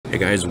Hey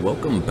guys,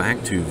 welcome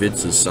back to Vid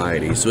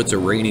Society. So it's a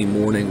rainy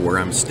morning where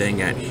I'm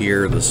staying at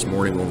here this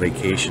morning on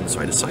vacation, so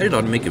I decided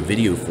I'd make a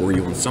video for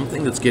you on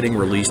something that's getting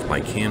released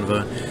by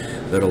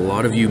Canva that a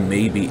lot of you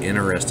may be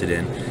interested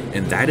in,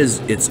 and that is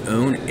its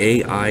own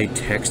AI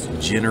text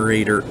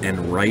generator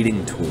and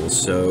writing tool.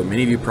 So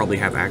many of you probably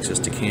have access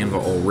to Canva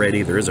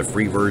already. There is a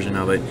free version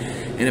of it,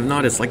 and if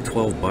not, it's like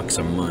 12 bucks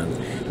a month.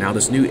 Now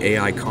this new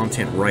AI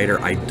content writer,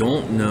 I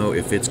don't know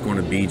if it's going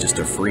to be just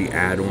a free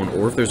add-on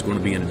or if there's going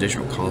to be an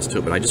additional cost to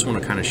it, but I just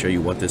want to kind of show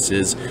you what this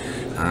is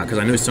because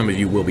I know some of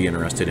you will be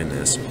interested in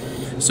this.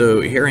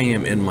 So here I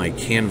am in my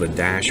Canva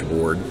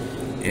dashboard,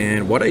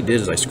 and what I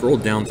did is I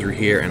scrolled down through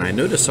here and I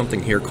noticed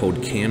something here called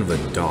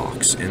Canva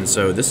Docs, and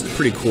so this is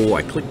pretty cool.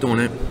 I clicked on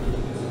it,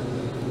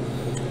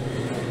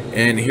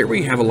 and here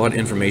we have a lot of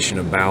information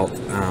about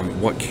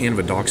what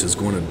Canva Docs is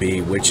going to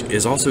be, which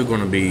is also going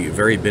to be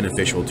very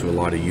beneficial to a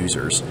lot of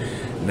users.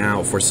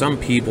 Now, for some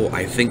people,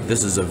 I think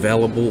this is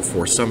available.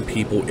 For some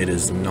people, it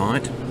is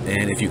not.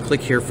 And if you click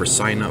here for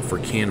sign up for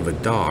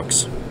Canva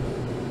Docs,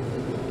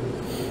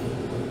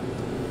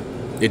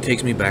 it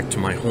takes me back to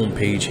my home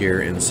page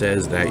here and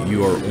says that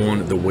you are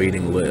on the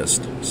waiting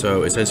list.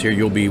 So it says here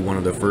you'll be one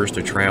of the first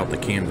to try out the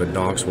Canva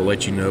Docs. We'll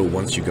let you know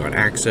once you got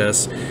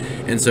access.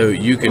 And so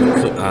you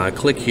can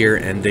click here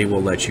and they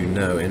will let you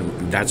know,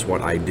 and that's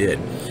what I did.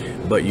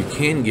 But you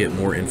can get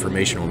more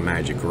information on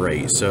Magic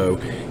Write. So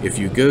if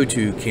you go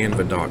to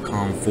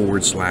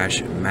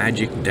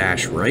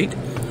canva.com/magic-write,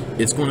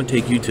 it's going to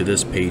take you to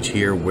this page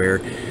here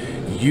where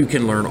you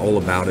can learn all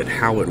about it,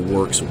 how it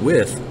works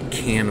with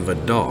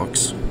Canva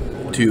Docs,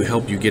 to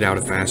help you get out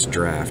a fast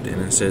draft.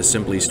 And it says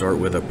simply start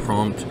with a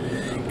prompt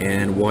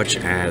and watch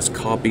as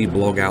copy,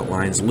 blog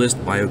outlines,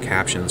 list, bio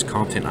captions,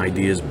 content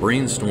ideas,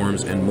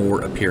 brainstorms, and more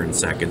appear in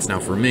seconds. Now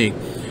for me,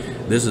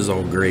 this is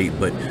all great,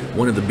 but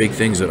one of the big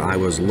things that I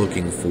was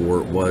looking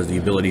for was the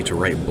ability to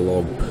write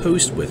blog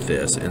posts with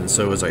this. And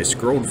so as I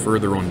scrolled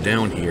further on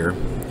down here,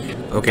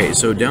 okay,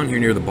 so down here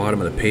near the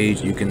bottom of the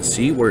page, you can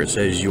see where it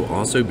says you'll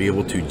also be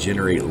able to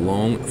generate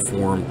long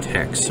form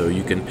text. So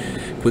you can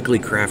quickly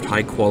craft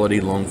high quality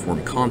long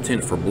form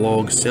content for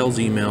blogs, sales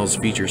emails,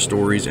 feature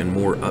stories, and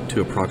more, up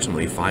to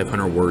approximately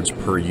 500 words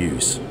per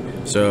use.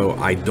 So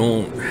I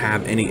don't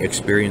have any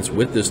experience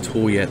with this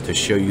tool yet to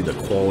show you the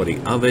quality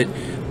of it,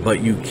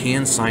 but you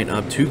can sign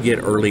up to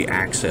get early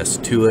access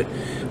to it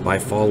by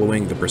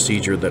following the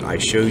procedure that I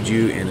showed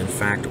you. And in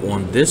fact,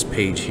 on this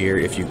page here,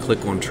 if you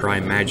click on Try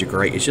Magic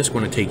Write, it's just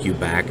going to take you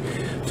back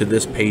to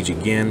this page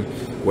again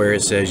where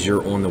it says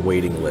you're on the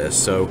waiting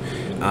list. So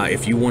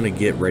if you want to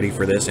get ready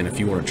for this and if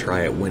you want to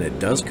try it when it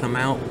does come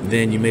out,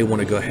 then you may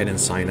want to go ahead and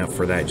sign up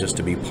for that just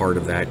to be part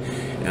of that,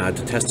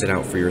 to test it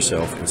out for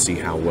yourself and see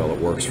how well it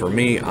works. For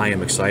me, I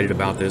am excited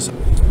about this.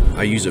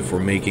 I use it for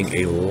making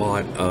a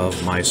lot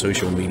of my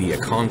social media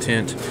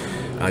content,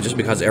 just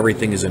because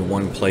everything is in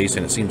one place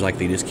and it seems like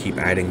they just keep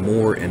adding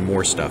more and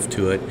more stuff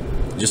to it,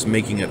 just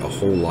making it a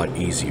whole lot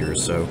easier.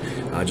 So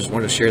I just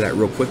wanted to share that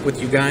real quick with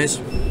you guys.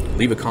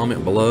 Leave a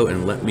comment below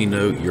and let me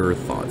know your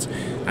thoughts.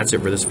 That's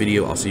it for this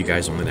video. I'll see you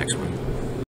guys on the next one.